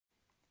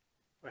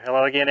Well,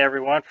 hello again,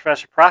 everyone.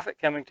 Professor Profit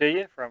coming to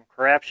you from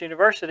Craps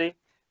University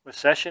with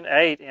Session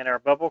 8 in our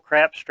Bubble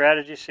Craps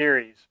Strategy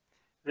Series.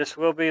 This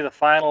will be the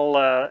final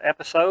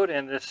episode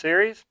in this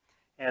series,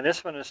 and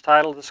this one is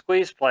titled The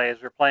Squeeze Play,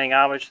 as we're playing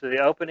homage to the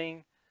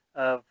opening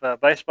of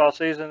baseball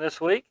season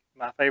this week,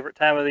 my favorite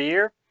time of the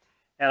year.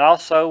 And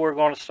also, we're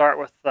going to start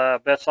with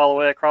bets all the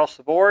way across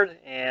the board,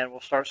 and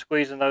we'll start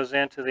squeezing those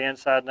into the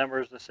inside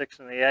numbers, the 6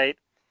 and the 8.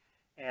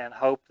 And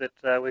hope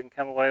that we can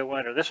come away a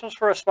winner. This one's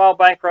for a small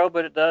bankroll,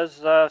 but it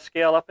does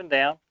scale up and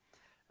down.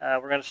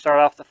 We're going to start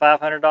off the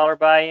 $500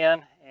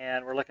 buy-in,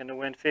 and we're looking to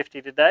win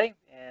 50 today.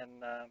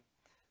 And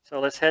so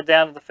let's head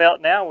down to the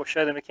felt now. We'll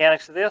show the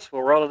mechanics of this.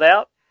 We'll roll it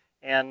out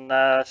and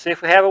see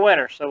if we have a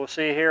winner. So we'll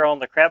see you here on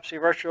the Crapsy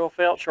Virtual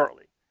Felt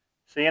shortly.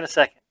 See you in a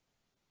second.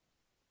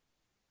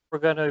 We're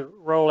going to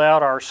roll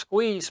out our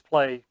squeeze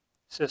play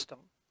system.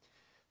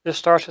 This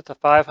starts with the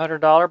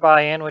 $500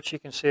 buy-in, which you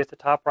can see at the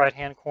top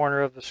right-hand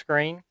corner of the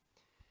screen.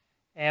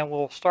 And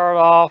we'll start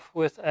off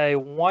with a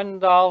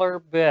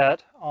 $1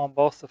 bet on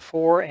both the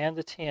 4 and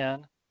the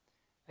 10,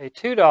 a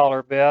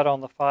 $2 bet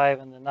on the 5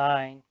 and the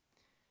 9,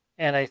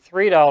 and a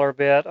 $3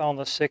 bet on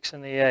the 6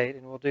 and the 8.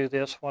 And we'll do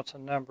this once a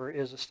number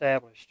is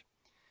established.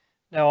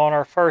 Now on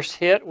our first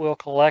hit, we'll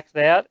collect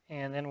that,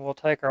 and then we'll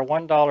take our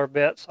 $1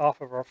 bets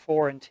off of our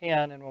 4 and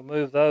 10, and we'll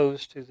move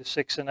those to the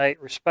 6 and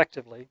 8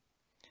 respectively.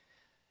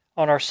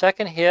 On our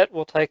second hit,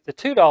 we'll take the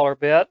 $2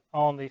 bet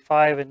on the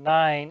 5 and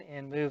 9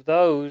 and move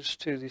those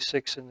to the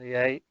 6 and the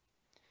 8.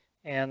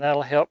 And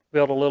that'll help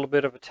build a little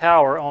bit of a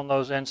tower on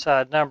those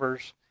inside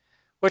numbers,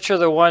 which are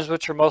the ones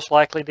which are most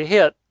likely to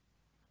hit.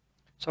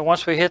 So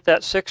once we hit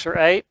that 6 or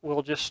 8,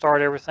 we'll just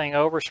start everything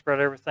over, spread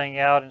everything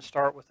out, and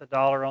start with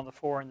 $1 on the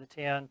 4 and the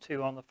 10,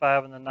 2 on the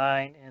 5 and the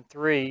 9, and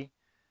 3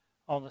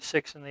 on the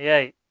 6 and the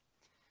 8.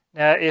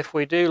 Now, if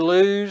we do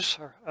lose,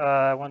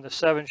 when the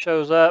 7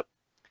 shows up,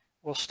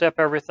 we'll step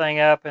everything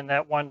up, and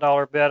that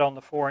 $1 bet on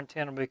the 4 and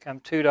 10 will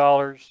become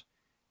 $2,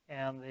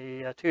 and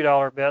the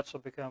 $2 bets will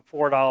become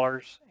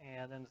 $4,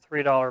 and then the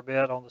 $3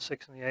 bet on the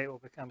 6 and the 8 will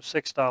become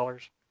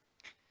 $6.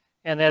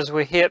 And as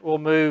we hit, we'll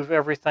move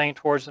everything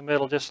towards the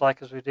middle, just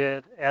like as we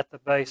did at the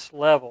base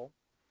level.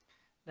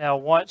 Now,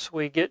 once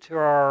we get to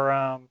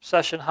our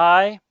session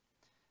high,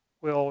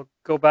 we'll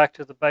go back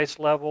to the base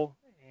level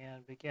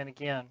and begin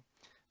again.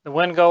 The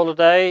win goal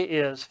today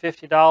is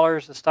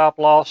 $50. The stop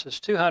loss is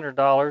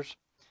 $200.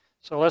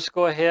 So let's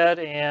go ahead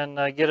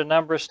and get a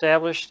number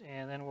established,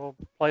 and then we'll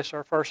place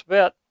our first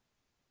bet.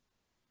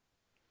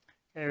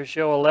 There's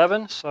Joe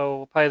 11, so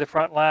we'll pay the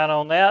front line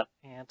on that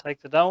and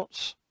take the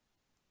don'ts.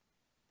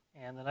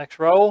 And the next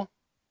roll.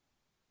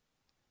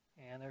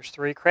 And there's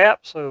 3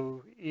 craps,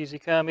 so easy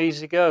come,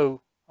 easy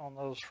go on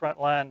those front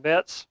line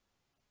bets.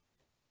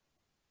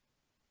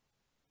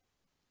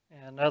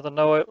 And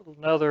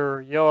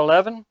another Yo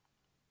 11.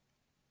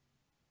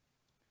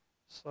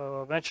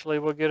 So eventually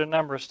we'll get a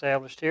number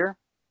established here.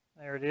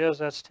 There it is,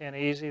 that's 10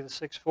 easy, the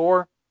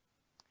 6-4.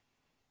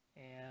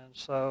 And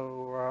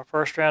so our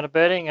first round of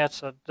betting,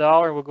 that's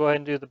 $1. We'll go ahead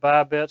and do the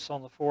buy bets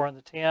on the 4 and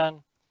the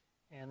 10,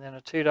 and then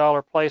a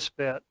 $2 place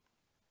bet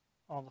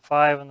on the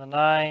 5 and the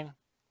 9,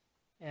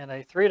 and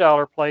a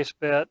 $3 place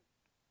bet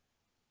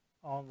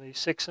on the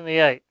 6 and the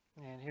 8.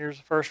 And here's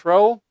the first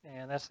roll,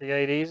 and that's the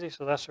 8 easy,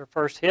 so that's our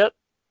first hit.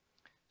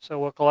 So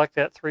we'll collect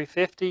that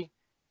 $350,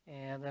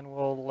 and then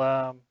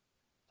we'll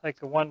take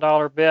the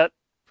 $1 bet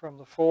from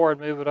the 4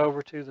 and move it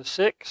over to the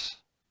 6.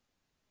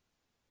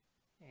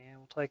 And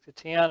we'll take the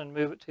 10 and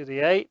move it to the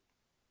 8.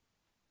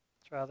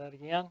 Try that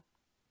again.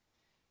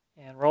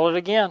 And roll it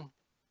again.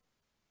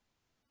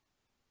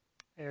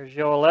 There's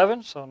Yo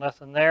 11, so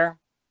nothing there.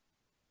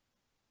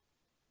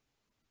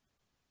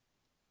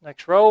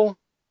 Next roll.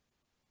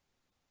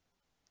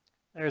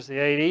 There's the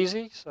 8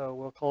 easy, so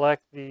we'll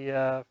collect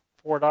the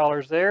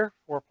 $4 there,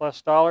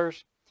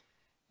 $4+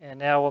 And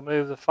now we'll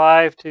move the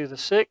 5 to the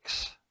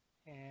 6.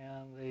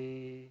 And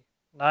the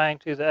 9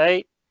 to the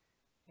 8,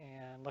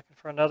 and looking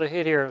for another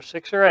hit here,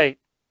 6 or 8.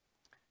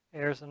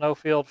 There's the no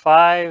field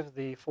 5,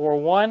 the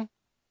 4-1.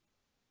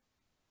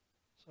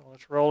 So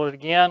let's roll it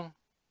again.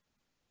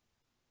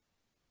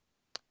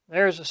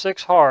 There's a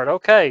 6 hard.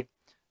 Okay,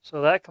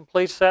 so that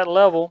completes that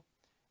level,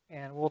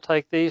 and we'll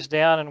take these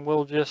down, and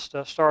we'll just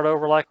start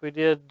over like we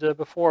did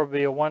before. It'll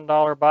be a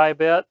 $1 buy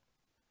bet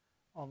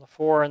on the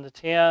 4 and the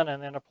 10,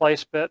 and then a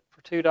place bet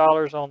for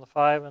 $2 on the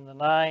 5 and the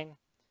 9.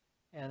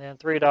 And then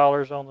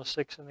 $3 on the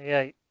 6 and the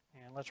 8.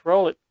 And let's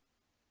roll it.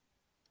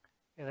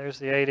 And there's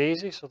the 8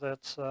 easy, so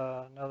that's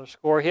another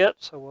score hit.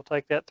 So we'll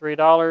take that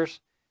 $3,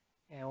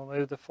 and we'll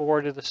move the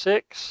 4 to the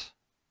 6,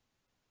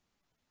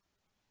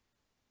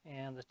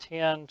 and the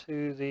 10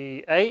 to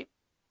the 8,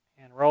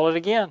 and roll it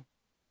again.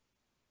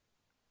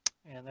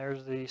 And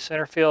there's the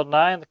center field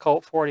 9, the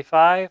Colt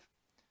 45.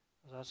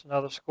 So that's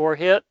another score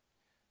hit.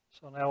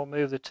 So now we'll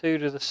move the 2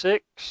 to the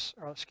 6,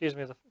 or excuse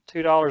me, the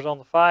 $2 on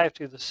the 5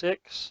 to the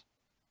 6.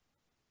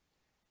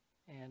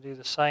 And do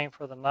the same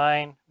for the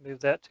 9,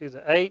 move that to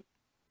the 8.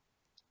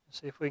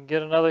 See if we can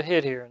get another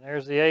hit here. And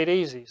there's the 8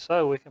 easy.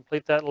 So we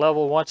complete that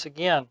level once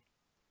again.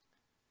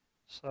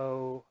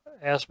 So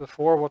as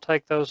before, we'll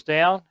take those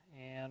down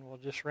and we'll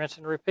just rinse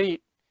and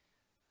repeat.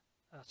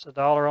 That's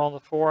 $1 on the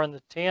 4 and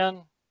the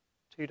 10,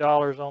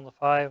 $2 on the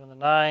 5 and the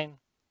 9,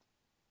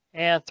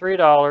 and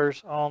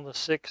 $3 on the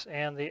 6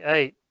 and the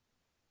 8.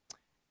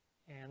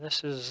 And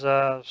this is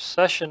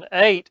session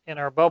 8 in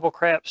our Bubble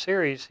Crap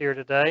series here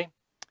today.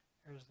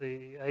 There's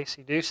the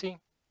AC-Doocy.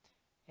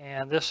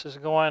 And this is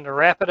going to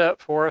wrap it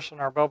up for us in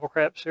our Bubble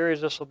Crap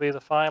series. This will be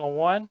the final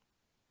one.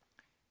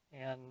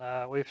 And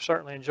we've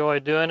certainly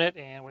enjoyed doing it,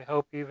 and we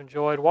hope you've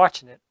enjoyed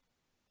watching it.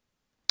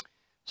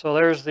 So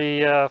there's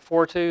the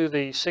 4-2,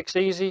 the 6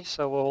 easy.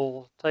 So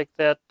we'll take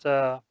that,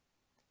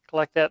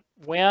 collect that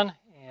win,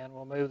 and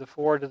we'll move the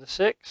 4 to the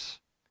 6.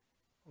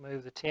 We'll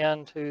move the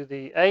 10 to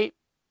the 8,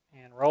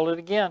 and roll it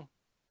again.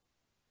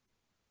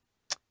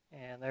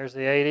 And there's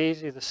the 8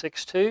 easy, the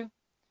 6-2.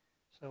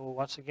 So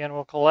once again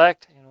we'll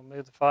collect, and we'll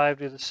move the 5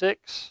 to the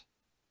 6,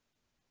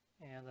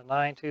 and the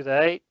 9 to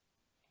the 8,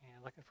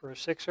 and looking for a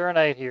 6 or an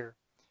 8 here.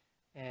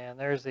 And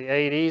there's the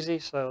 8 easy,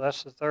 so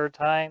that's the third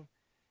time.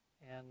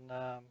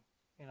 And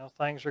you know,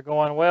 things are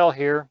going well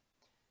here.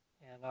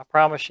 And I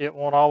promise you it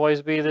won't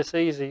always be this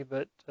easy,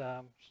 but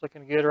it's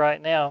looking good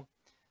right now.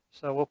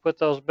 So we'll put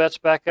those bets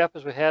back up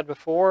as we had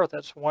before.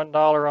 That's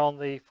 $1 on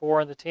the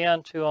 4 and the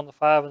 10, 2 on the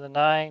 5 and the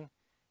 9,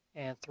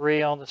 and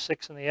 3 on the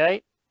 6 and the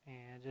 8.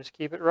 And just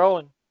keep it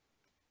rolling.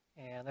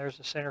 And there's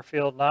the center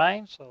field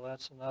 9, so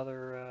that's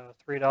another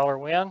 $3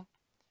 win.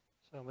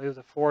 So move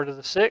the 4 to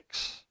the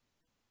 6,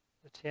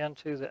 the 10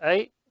 to the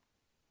 8,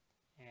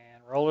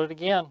 and roll it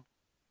again.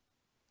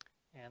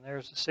 And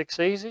there's the 6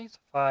 easy, it's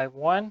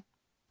 5-1.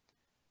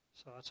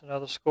 So that's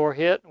another score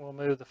hit. And we'll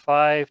move the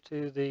 5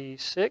 to the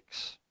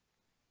 6,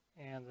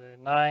 and the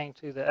 9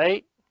 to the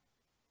 8.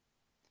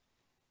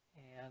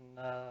 And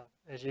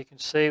as you can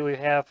see, we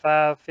have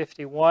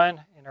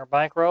 551 in our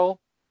bankroll.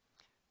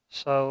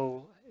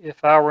 So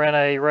if I were in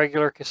a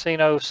regular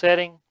casino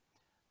setting,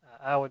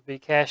 I would be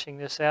cashing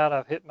this out.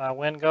 I've hit my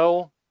win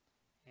goal,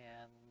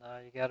 and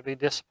you got to be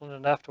disciplined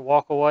enough to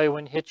walk away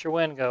when you hit your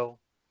win goal.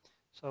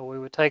 So we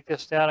would take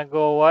this down and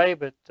go away,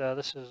 but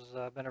this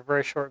has been a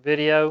very short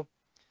video.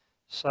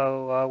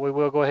 So we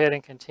will go ahead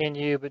and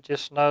continue, but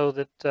just know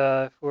that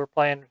if we were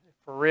playing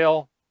for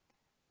real,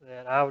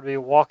 that I would be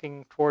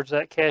walking towards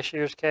that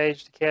cashier's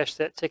cage to cash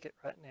that ticket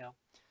right now.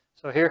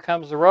 So here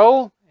comes the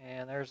roll,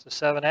 and there's the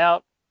 7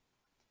 out.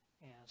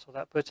 And so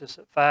that puts us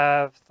at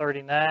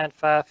 539.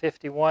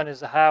 551 is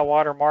the high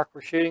water mark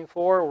we're shooting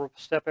for. We'll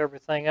step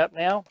everything up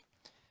now.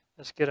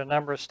 Let's get a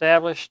number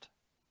established.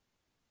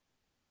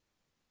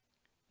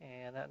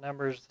 And that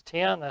number is the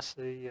 10. That's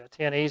the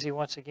 10 easy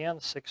once again,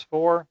 the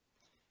 6-4.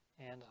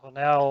 And so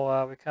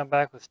now we come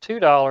back with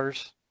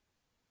 $2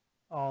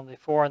 on the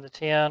 4 and the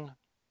 10,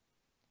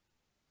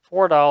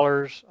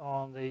 $4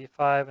 on the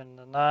 5 and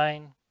the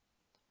 9,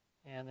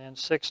 and then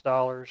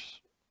 $6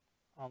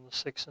 on the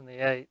 6 and the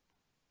 8.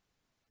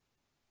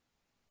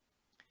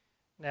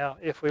 Now,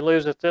 if we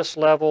lose at this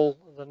level,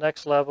 the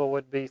next level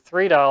would be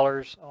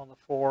 $3 on the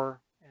 4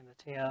 and the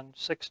 10,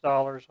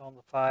 $6 on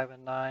the 5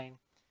 and 9,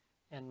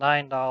 and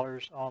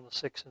 $9 on the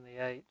 6 and the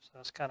 8. So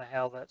that's kind of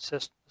how that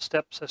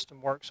step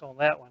system works on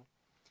that one.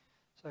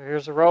 So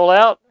here's the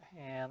rollout,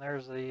 and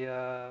there's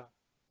the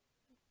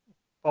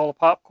bowl of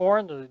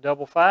popcorn, the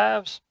double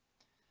 5s.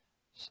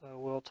 So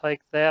we'll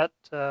take that,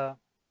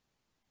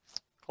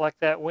 collect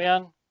that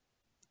win,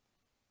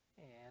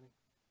 and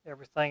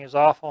everything is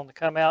off on the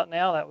come out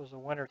now. That was a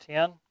winner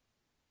 10.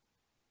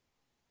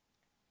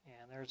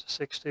 And there's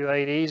a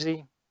 6-2-8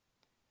 easy.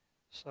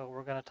 So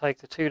we're going to take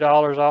the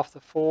 $2 off the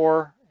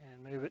 4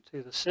 and move it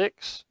to the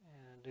 6,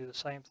 and do the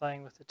same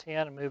thing with the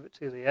 10 and move it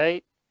to the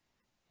 8.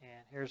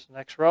 And here's the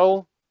next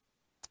roll,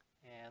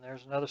 and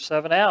there's another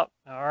 7 out.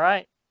 All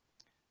right,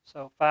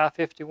 so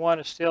 551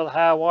 is still the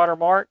high water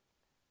mark.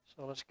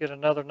 So let's get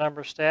another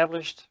number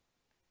established,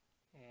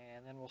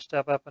 and then we'll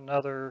step up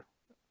another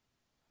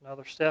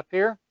step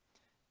here.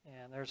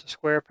 And there's a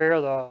square pair,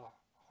 the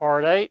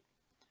hard 8.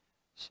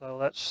 So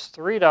that's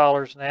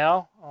 $3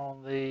 now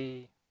on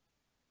the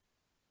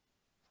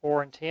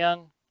 4 and 10,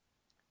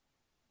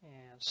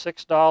 and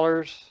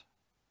 $6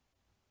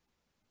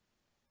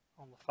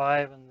 on the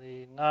 5 and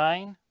the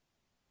 9,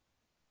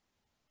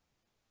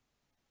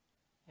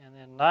 and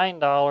then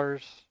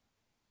 $9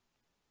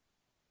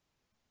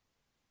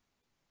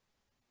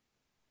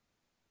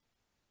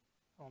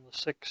 on the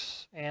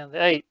 6 and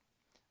the 8.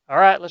 All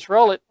right, let's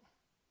roll it.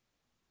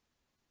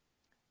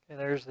 Okay,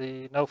 there's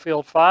the no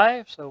field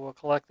 5, so we'll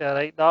collect that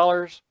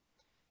 $8.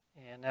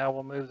 And now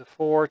we'll move the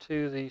 4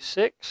 to the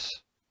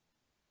 6,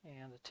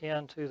 and the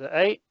 10 to the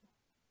 8.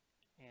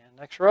 And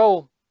next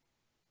roll.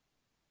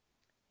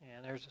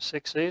 And there's the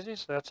 6 easy,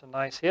 so that's a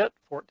nice hit,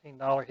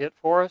 $14 hit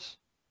for us.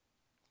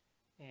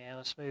 And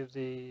let's move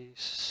the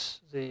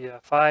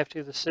 5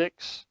 to the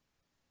 6,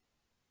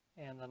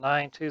 and the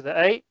 9 to the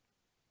 8.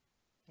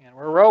 And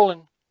we're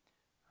rolling.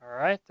 All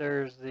right,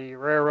 there's the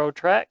railroad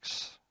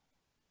tracks.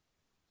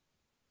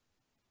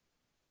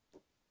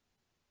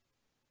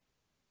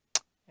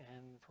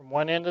 And from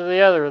one end to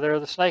the other, there are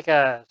the snake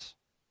eyes.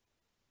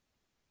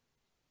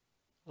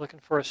 Looking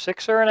for a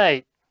 6 or an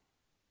 8.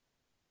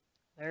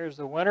 There's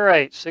the winner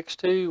 8,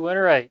 6-2,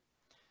 winner 8.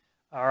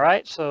 All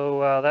right,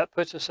 so that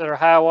puts us at our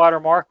high water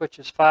mark, which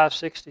is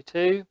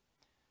 562.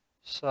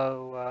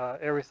 So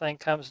everything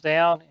comes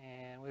down,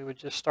 and we would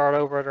just start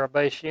over at our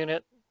base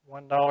unit.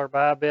 $1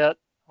 buy bet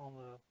on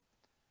the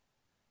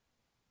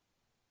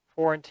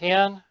 4 and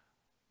 10,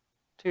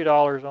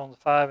 $2 on the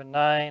 5 and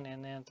 9,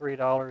 and then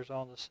 $3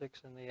 on the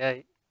 6 and the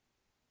 8.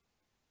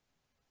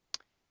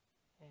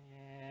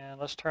 And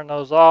let's turn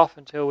those off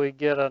until we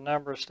get a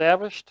number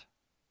established.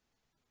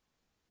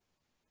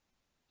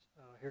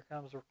 So here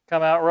comes the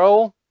come out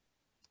roll,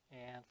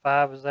 and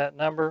 5 is that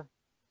number.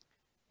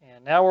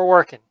 And now we're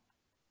working.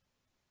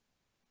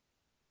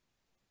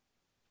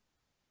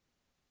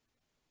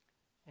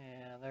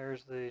 And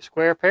there's the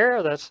square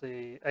pair, that's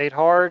the 8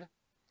 hard.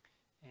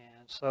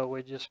 And so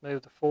we just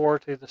move the 4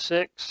 to the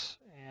 6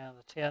 and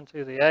the 10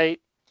 to the 8.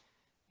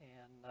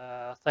 And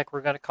I think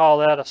we're going to call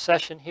that a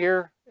session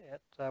here.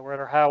 We're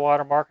at our high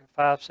water mark at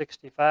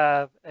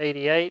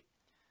 565.88,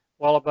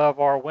 well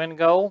above our win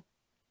goal.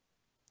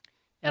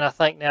 And I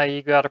think now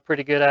you've got a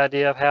pretty good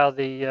idea of how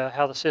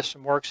the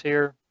system works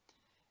here.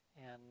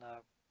 And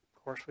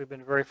of course, we've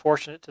been very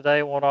fortunate today.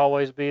 It won't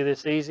always be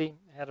this easy.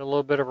 Had a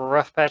little bit of a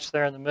rough patch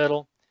there in the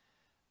middle,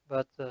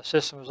 but the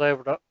system was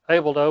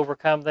able to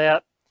overcome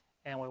that,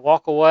 and we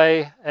walk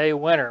away a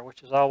winner,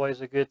 which is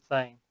always a good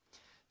thing.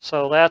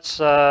 So that's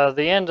the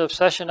end of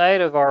session 8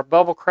 of our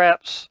Bubble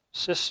Craps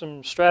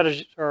system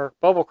strategy, or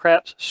Bubble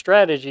Craps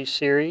strategy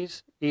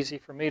series. Easy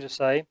for me to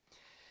say.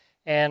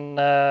 And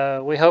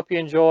we hope you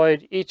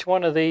enjoyed each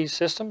one of these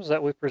systems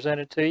that we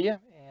presented to you,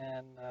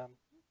 and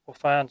we'll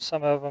find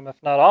some of them,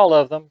 if not all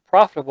of them,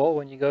 profitable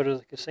when you go to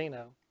the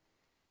casino.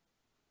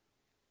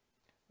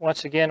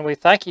 Once again, we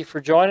thank you for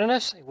joining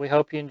us. We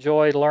hope you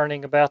enjoyed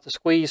learning about the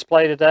squeeze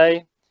play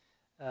today.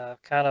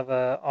 Kind of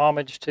a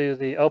homage to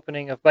the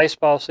opening of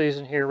baseball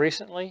season here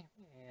recently,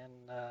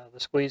 and the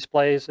squeeze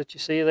plays that you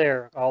see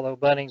there, although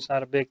bunting's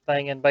not a big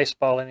thing in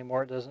baseball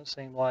anymore, it doesn't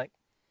seem like.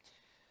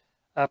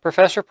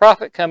 Professor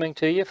Profit coming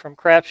to you from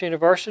Craps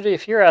University.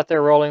 If you're out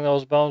there rolling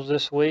those bones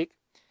this week,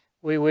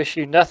 we wish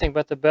you nothing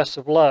but the best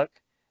of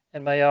luck,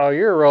 and may all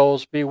your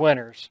rolls be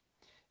winners.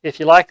 If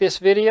you like this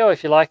video,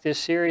 if you like this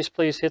series,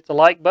 please hit the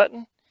like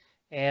button.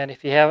 And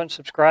if you haven't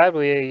subscribed,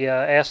 we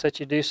ask that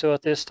you do so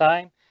at this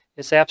time.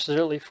 It's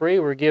absolutely free.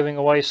 We're giving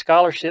away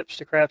scholarships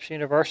to Craps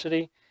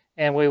University,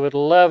 and we would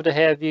love to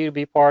have you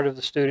be part of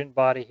the student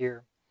body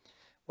here.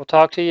 We'll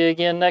talk to you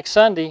again next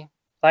Sunday.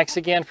 Thanks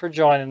again for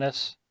joining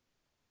us.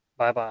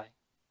 Bye-bye.